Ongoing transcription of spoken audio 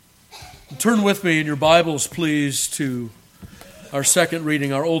Turn with me in your Bibles, please, to our second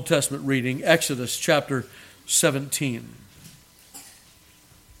reading, our Old Testament reading, Exodus chapter 17.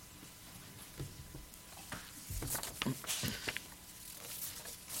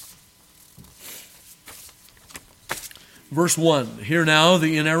 Verse 1, hear now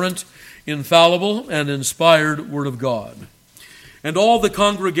the inerrant, infallible, and inspired word of God. And all the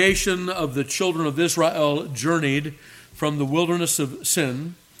congregation of the children of Israel journeyed from the wilderness of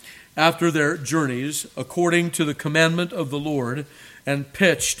Sin after their journeys, according to the commandment of the Lord, and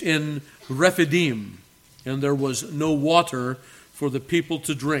pitched in Rephidim, and there was no water for the people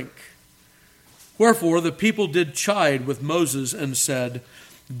to drink. Wherefore the people did chide with Moses and said,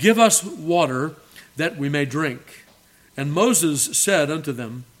 Give us water that we may drink. And Moses said unto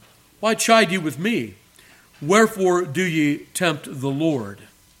them, Why chide ye with me? Wherefore do ye tempt the Lord?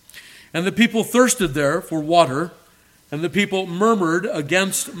 And the people thirsted there for water, and the people murmured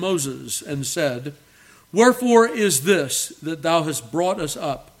against Moses and said, Wherefore is this that thou hast brought us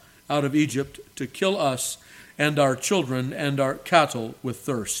up out of Egypt to kill us and our children and our cattle with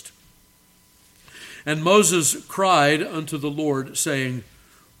thirst? And Moses cried unto the Lord, saying,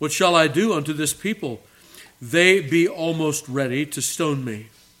 What shall I do unto this people? They be almost ready to stone me.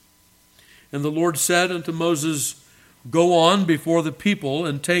 And the Lord said unto Moses, Go on before the people,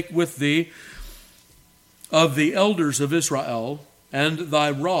 and take with thee of the elders of Israel, and thy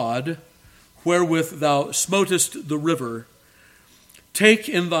rod, wherewith thou smotest the river, take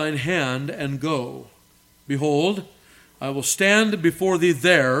in thine hand, and go. Behold, I will stand before thee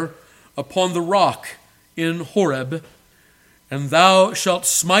there upon the rock in Horeb, and thou shalt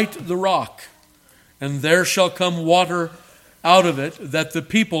smite the rock, and there shall come water out of it, that the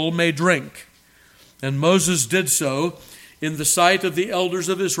people may drink. And Moses did so in the sight of the elders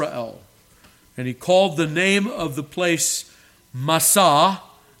of Israel. And he called the name of the place Massah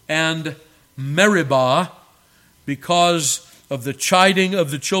and Meribah, because of the chiding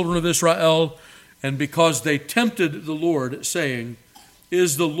of the children of Israel, and because they tempted the Lord, saying,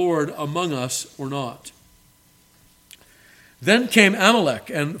 Is the Lord among us or not? Then came Amalek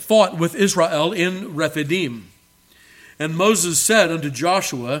and fought with Israel in Rephidim. And Moses said unto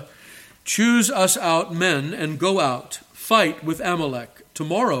Joshua, Choose us out men, and go out, fight with Amalek.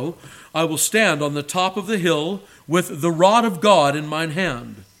 Tomorrow I will stand on the top of the hill with the rod of God in mine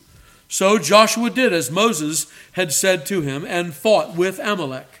hand. So Joshua did as Moses had said to him, and fought with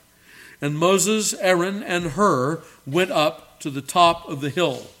Amalek. And Moses, Aaron, and Hur went up to the top of the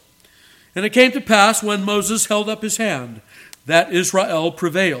hill. And it came to pass, when Moses held up his hand, that Israel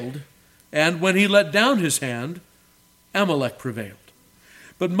prevailed, and when he let down his hand, Amalek prevailed.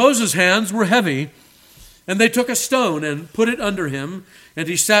 But Moses' hands were heavy, and they took a stone and put it under him, and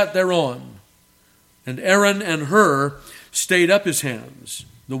he sat thereon. And Aaron and Hur stayed up his hands,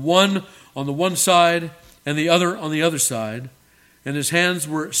 the one on the one side and the other on the other side, and his hands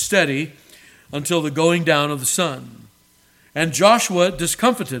were steady until the going down of the sun. And Joshua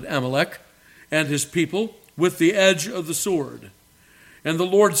discomfited Amalek and his people with the edge of the sword. And the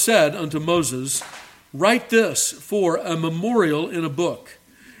Lord said unto Moses, Write this for a memorial in a book,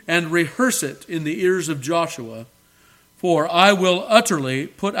 and rehearse it in the ears of Joshua, for I will utterly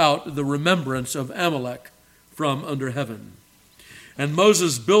put out the remembrance of Amalek from under heaven. And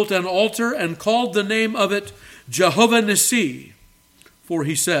Moses built an altar and called the name of it Jehovah Nissi, for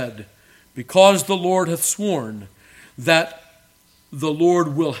he said, Because the Lord hath sworn that the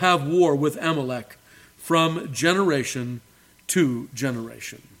Lord will have war with Amalek from generation to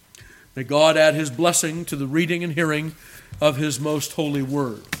generation. May God add his blessing to the reading and hearing of his most holy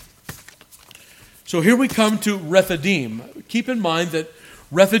word. So here we come to Rephidim. Keep in mind that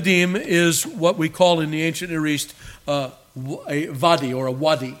Rephidim is what we call in the ancient Near East a vadi or a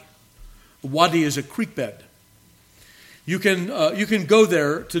wadi. A wadi is a creek bed. You can go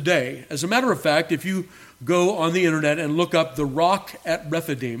there today. As a matter of fact, if you go on the internet and look up the rock at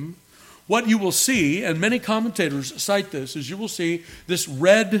Rephidim, what you will see, and many commentators cite this, is you will see this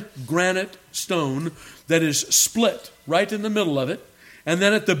red granite stone that is split right in the middle of it, and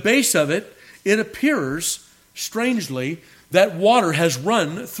then at the base of it, it appears, strangely, that water has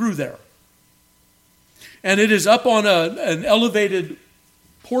run through there. And it is up on an elevated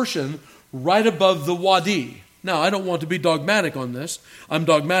portion right above the wadi. Now, I don't want to be dogmatic on this. I'm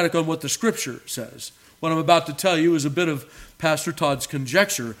dogmatic on what the Scripture says. What I'm about to tell you is a bit of Pastor Todd's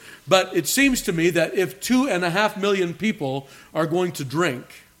conjecture. But it seems to me that if 2.5 million people are going to drink,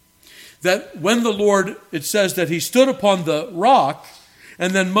 that when the Lord, it says that he stood upon the rock,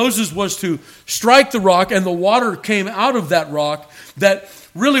 and then Moses was to strike the rock, and the water came out of that rock, that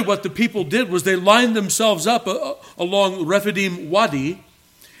really what the people did was they lined themselves up along Rephidim Wadi,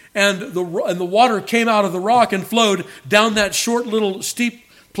 and the water came out of the rock and flowed down that short little steep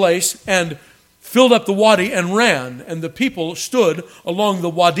place and filled up the wadi and ran. And the people stood along the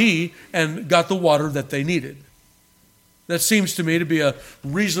wadi and got the water that they needed. That seems to me to be a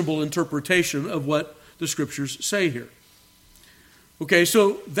reasonable interpretation of what the Scriptures say here. Okay,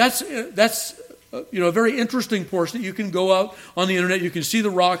 so that's a very interesting portion. You can go out on the internet. You can see the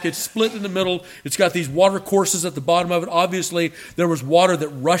rock. It's split in the middle. It's got these water courses at the bottom of it. Obviously, there was water that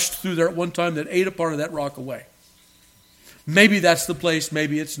rushed through there at one time that ate a part of that rock away. Maybe that's the place.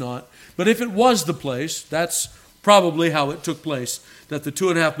 Maybe it's not. But if it was the place, that's probably how it took place, that the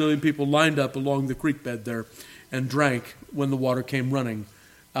 2.5 million people lined up along the creek bed there and drank when the water came running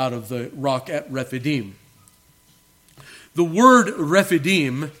out of the rock at Rephidim. The word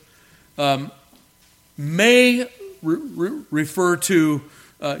Rephidim may refer to,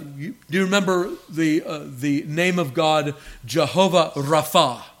 do you remember the name of God, Jehovah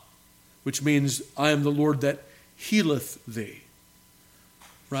Rapha, which means I am the Lord that healeth thee,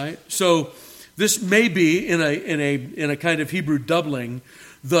 right? So this may be in a kind of Hebrew doubling,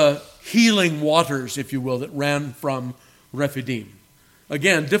 the healing waters, if you will, that ran from Rephidim.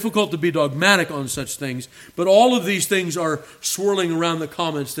 Again, difficult to be dogmatic on such things, but all of these things are swirling around the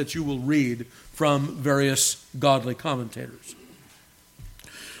comments that you will read from various godly commentators.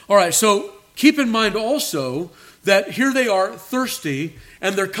 All right, so keep in mind also that here they are thirsty,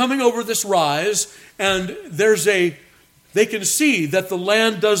 and they're coming over this rise, and they can see that the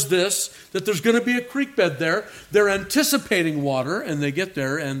land does this, that there's going to be a creek bed there. They're anticipating water, and they get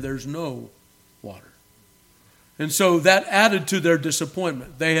there, and there's no water. And so that added to their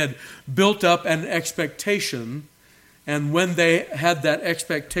disappointment. They had built up an expectation, and when they had that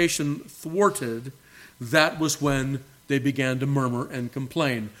expectation thwarted, that was when they began to murmur and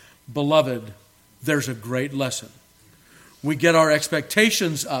complain. Beloved, there's a great lesson. We get our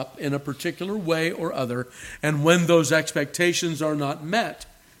expectations up in a particular way or other, and when those expectations are not met,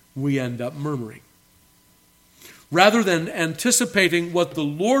 we end up murmuring. Rather than anticipating what the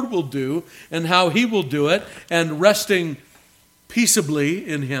Lord will do and how He will do it, and resting peaceably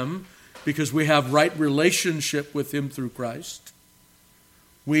in Him because we have right relationship with Him through Christ,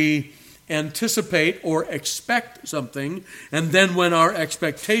 we anticipate or expect something, and then when our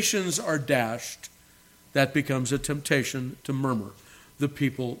expectations are dashed, that becomes a temptation to murmur. The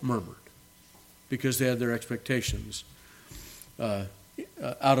people murmured because they had their expectations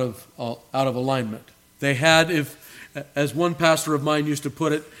out of alignment. They had, as one pastor of mine used to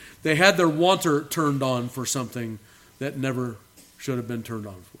put it, they had their wanter turned on for something that never should have been turned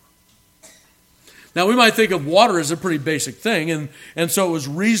on for. Now, we might think of water as a pretty basic thing, and so it was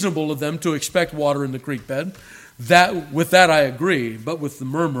reasonable of them to expect water in the creek bed. With that, I agree, but with the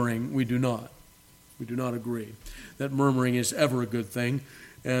murmuring, we do not. We do not agree that murmuring is ever a good thing.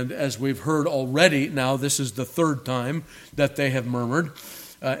 And as we've heard already, now this is the third time that they have murmured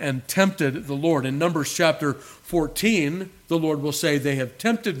and tempted the Lord. In Numbers chapter 14, the Lord will say, they have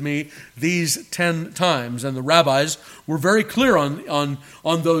tempted me these 10 times. And the rabbis were very clear on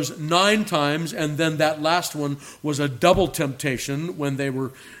those 9 times, and then that last one was a double temptation when they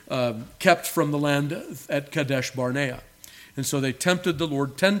were kept from the land at Kadesh Barnea. And so they tempted the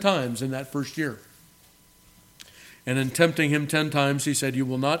Lord 10 times in that first year. And in tempting him 10 times, he said, you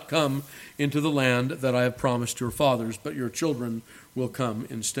will not come into the land that I have promised your fathers, but your children will come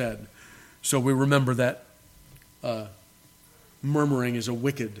instead. So we remember that murmuring is a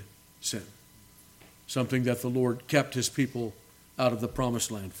wicked sin, something that the Lord kept his people out of the promised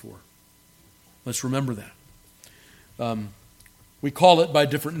land for. Let's remember that. We call it by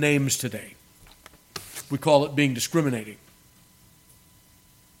different names today. We call it being discriminating,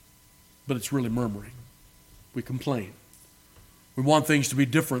 but it's really murmuring. We complain. We want things to be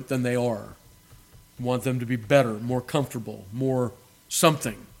different than they are. We want them to be better, more comfortable, more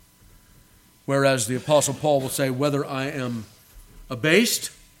something. Whereas the Apostle Paul will say, whether I am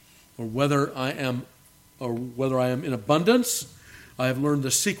abased or whether I am in abundance, I have learned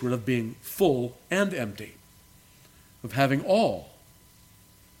the secret of being full and empty, of having all,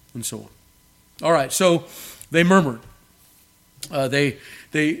 and so on. All right, so they murmured. They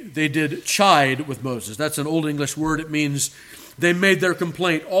did chide with Moses. That's an Old English word. It means they made their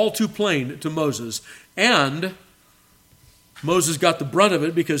complaint all too plain to Moses. And Moses got the brunt of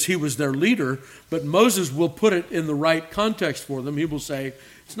it because he was their leader, but Moses will put it in the right context for them. He will say,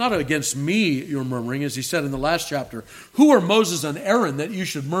 it's not against me you're murmuring, as he said in the last chapter. Who are Moses and Aaron that you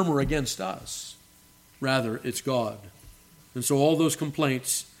should murmur against us? Rather, it's God. And so all those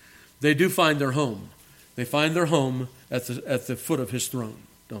complaints, they do find their home. They find their home at the foot of his throne,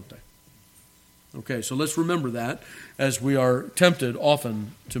 don't they? Okay, so let's remember that as we are tempted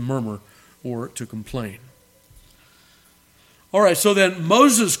often to murmur or to complain. All right, so then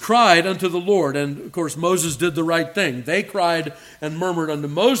Moses cried unto the Lord, and of course Moses did the right thing. They cried and murmured unto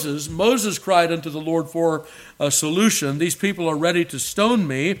Moses. Moses cried unto the Lord for a solution. These people are ready to stone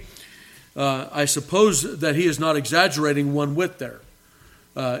me. I suppose that he is not exaggerating one whit there.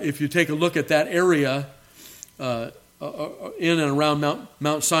 If you take a look at that area in and around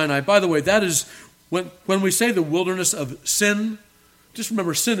Mount Sinai. By the way, that is, when we say the wilderness of sin, just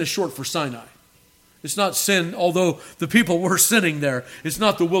remember sin is short for Sinai. It's not sin, although the people were sinning there. It's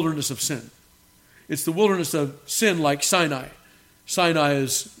not the wilderness of sin. It's the wilderness of sin like Sinai. Sinai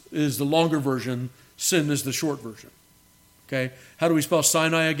is the longer version. Sin is the short version. Okay? How do we spell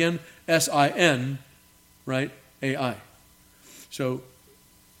Sinai again? S-I-N, right? A-I. So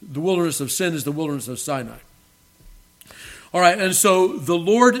the wilderness of sin is the wilderness of Sinai. All right, and so the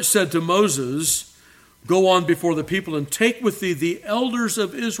Lord said to Moses, go on before the people and take with thee the elders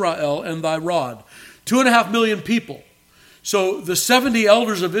of Israel and thy rod. 2.5 million people. So the 70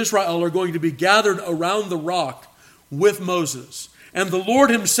 elders of Israel are going to be gathered around the rock with Moses. And the Lord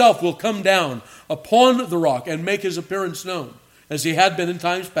himself will come down upon the rock and make his appearance known, as he had been in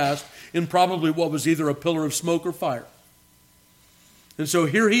times past, in probably what was either a pillar of smoke or fire. And so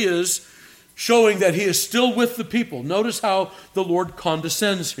here he is, showing that he is still with the people. Notice how the Lord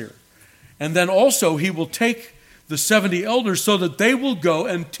condescends here. And then also he will take the 70 elders so that they will go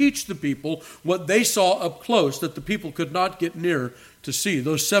and teach the people what they saw up close that the people could not get near to see.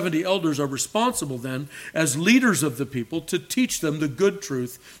 Those 70 elders are responsible then as leaders of the people to teach them the good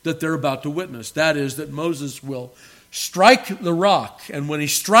truth that they're about to witness. That is, that Moses will strike the rock. And when he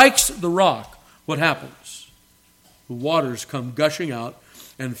strikes the rock, what happens? The waters come gushing out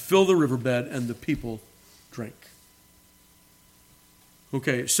and fill the riverbed, and the people drink.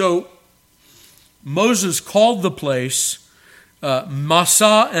 Okay, so Moses called the place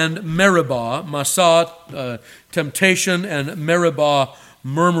Massah and Meribah. Massah, temptation, and Meribah,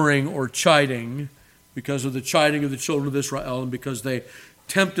 murmuring or chiding, because of the chiding of the children of Israel and because they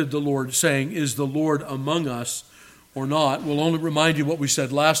tempted the Lord, saying, is the Lord among us or not? We'll only remind you what we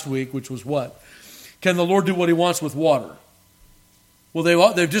said last week, which was what? Can the Lord do what he wants with water?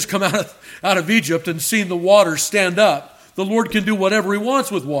 Well, they've just come out of Egypt and seen the water stand up. The Lord can do whatever he wants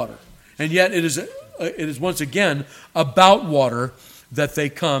with water. And yet it is once again about water that they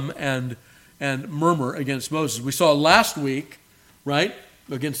come and murmur against Moses. We saw last week, right,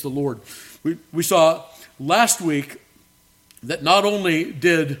 against the Lord. We saw last week that not only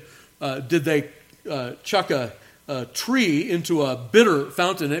did they chuck a tree into a bitter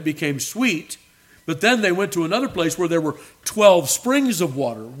fountain and it became sweet, but then they went to another place where there were 12 springs of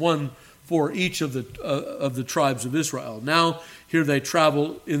water, one for each of the tribes of Israel. Now, here they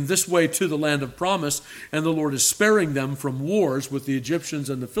travel in this way to the land of promise, and the Lord is sparing them from wars with the Egyptians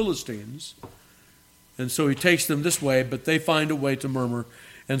and the Philistines. And so he takes them this way, but they find a way to murmur,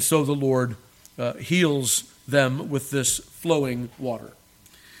 and so the Lord heals them with this flowing water.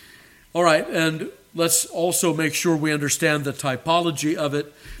 All right, and let's also make sure we understand the typology of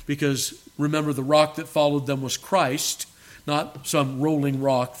it, because remember, the rock that followed them was Christ, not some rolling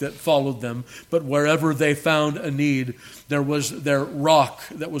rock that followed them, but wherever they found a need, there was their rock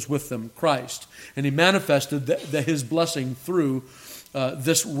that was with them, Christ. And he manifested his blessing through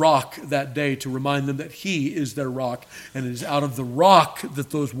this rock that day to remind them that he is their rock, and it is out of the rock that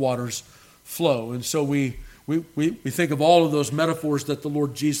those waters flow. And so we think of all of those metaphors that the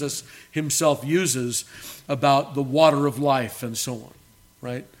Lord Jesus himself uses about the water of life and so on,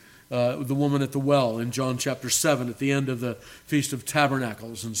 right? The woman at the well in John chapter 7 at the end of the Feast of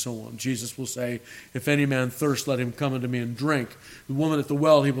Tabernacles and so on. Jesus will say, if any man thirst, let him come unto me and drink. The woman at the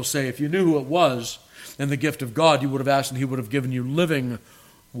well, he will say, if you knew who it was and the gift of God, you would have asked and he would have given you living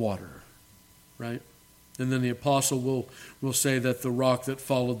water, right? And then the apostle will say that the rock that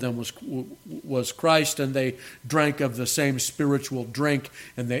followed them was Christ, and they drank of the same spiritual drink,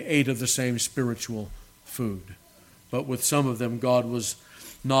 and they ate of the same spiritual food. But with some of them, God was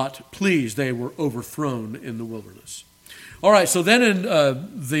not pleased. They were overthrown in the wilderness. All right, so then in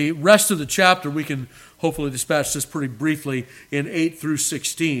the rest of the chapter, we can hopefully dispatch this pretty briefly in 8 through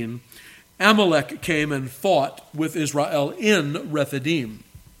 16. Amalek came and fought with Israel in Rephidim.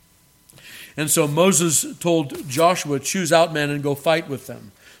 And so Moses told Joshua, choose out men and go fight with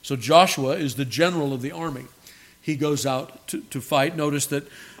them. So Joshua is the general of the army. He goes out to fight. Notice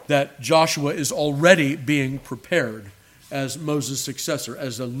that Joshua is already being prepared as Moses' successor,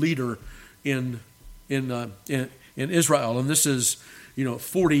 as a leader in Israel. And this is,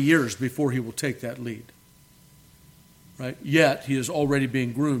 40 years before he will take that lead. Right? Yet he is already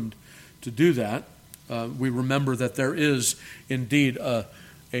being groomed to do that. We remember that there is indeed a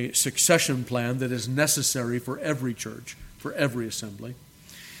succession plan that is necessary for every church, for every assembly.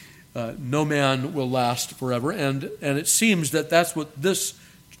 No man will last forever, and it seems that that's what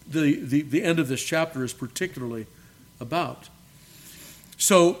the end of this chapter is particularly about.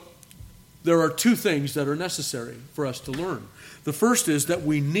 So there are two things that are necessary for us to learn. The first is that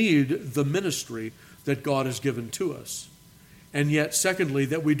we need the ministry that God has given to us. And yet, secondly,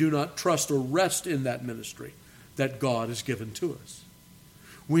 that we do not trust or rest in that ministry that God has given to us.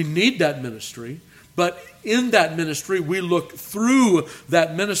 We need that ministry, but in that ministry, we look through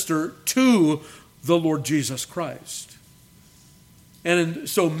that minister to the Lord Jesus Christ. And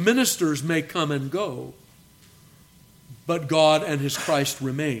so ministers may come and go, but God and his Christ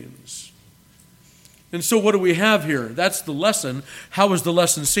remains. And so what do we have here? That's the lesson. How is the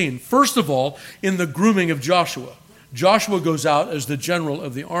lesson seen? First of all, in the grooming of Joshua. Joshua goes out as the general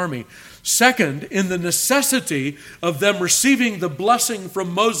of the army. Second, in the necessity of them receiving the blessing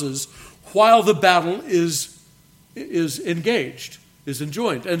from Moses while the battle is engaged, is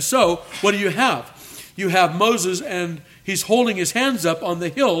enjoined. And so, what do you have? You have Moses, and he's holding his hands up on the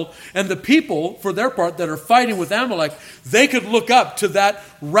hill, and the people, for their part, that are fighting with Amalek, they could look up to that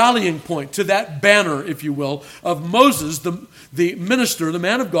rallying point, to that banner, if you will, of Moses, the minister, the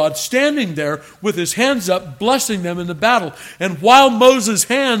man of God, standing there with his hands up, blessing them in the battle. And while Moses'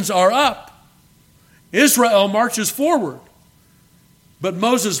 hands are up, Israel marches forward. But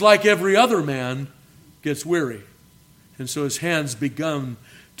Moses, like every other man, gets weary. And so his hands begin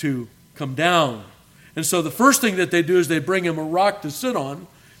to come down. And so the first thing that they do is they bring him a rock to sit on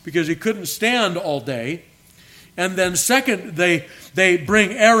because he couldn't stand all day. And then second, they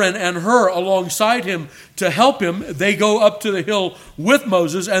bring Aaron and Hur alongside him to help him. They go up to the hill with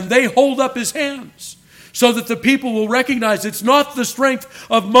Moses and they hold up his hands so that the people will recognize it's not the strength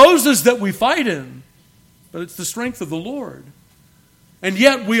of Moses that we fight in, but it's the strength of the Lord. And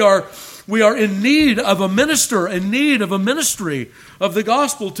yet we are in need of a minister, in need of a ministry of the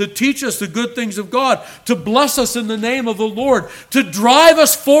gospel to teach us the good things of God, to bless us in the name of the Lord, to drive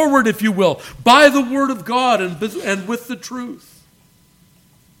us forward, if you will, by the word of God and with the truth.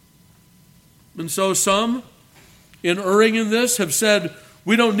 And so some, in erring in this, have said,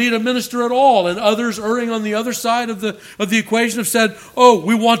 we don't need a minister at all. And others, erring on the other side of the equation, have said, oh,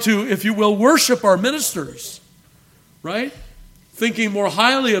 we want to, if you will, worship our ministers. Right? Thinking more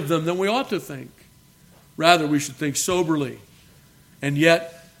highly of them than we ought to think. Rather, we should think soberly and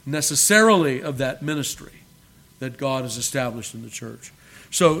yet necessarily of that ministry that God has established in the church.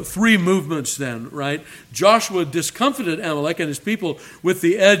 So, three movements then, right? Joshua discomfited Amalek and his people with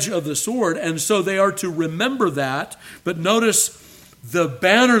the edge of the sword, and so they are to remember that. But notice the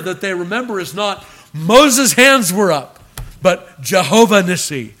banner that they remember is not Moses' hands were up, but Jehovah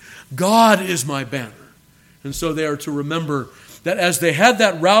Nissi, God is my banner. And so they are to remember that as they had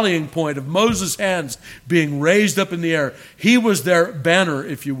that rallying point of Moses' hands being raised up in the air, he was their banner,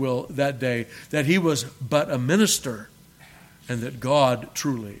 if you will, that day, that he was but a minister, and that God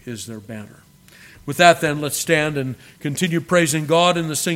truly is their banner. With that then, let's stand and continue praising God in the singing.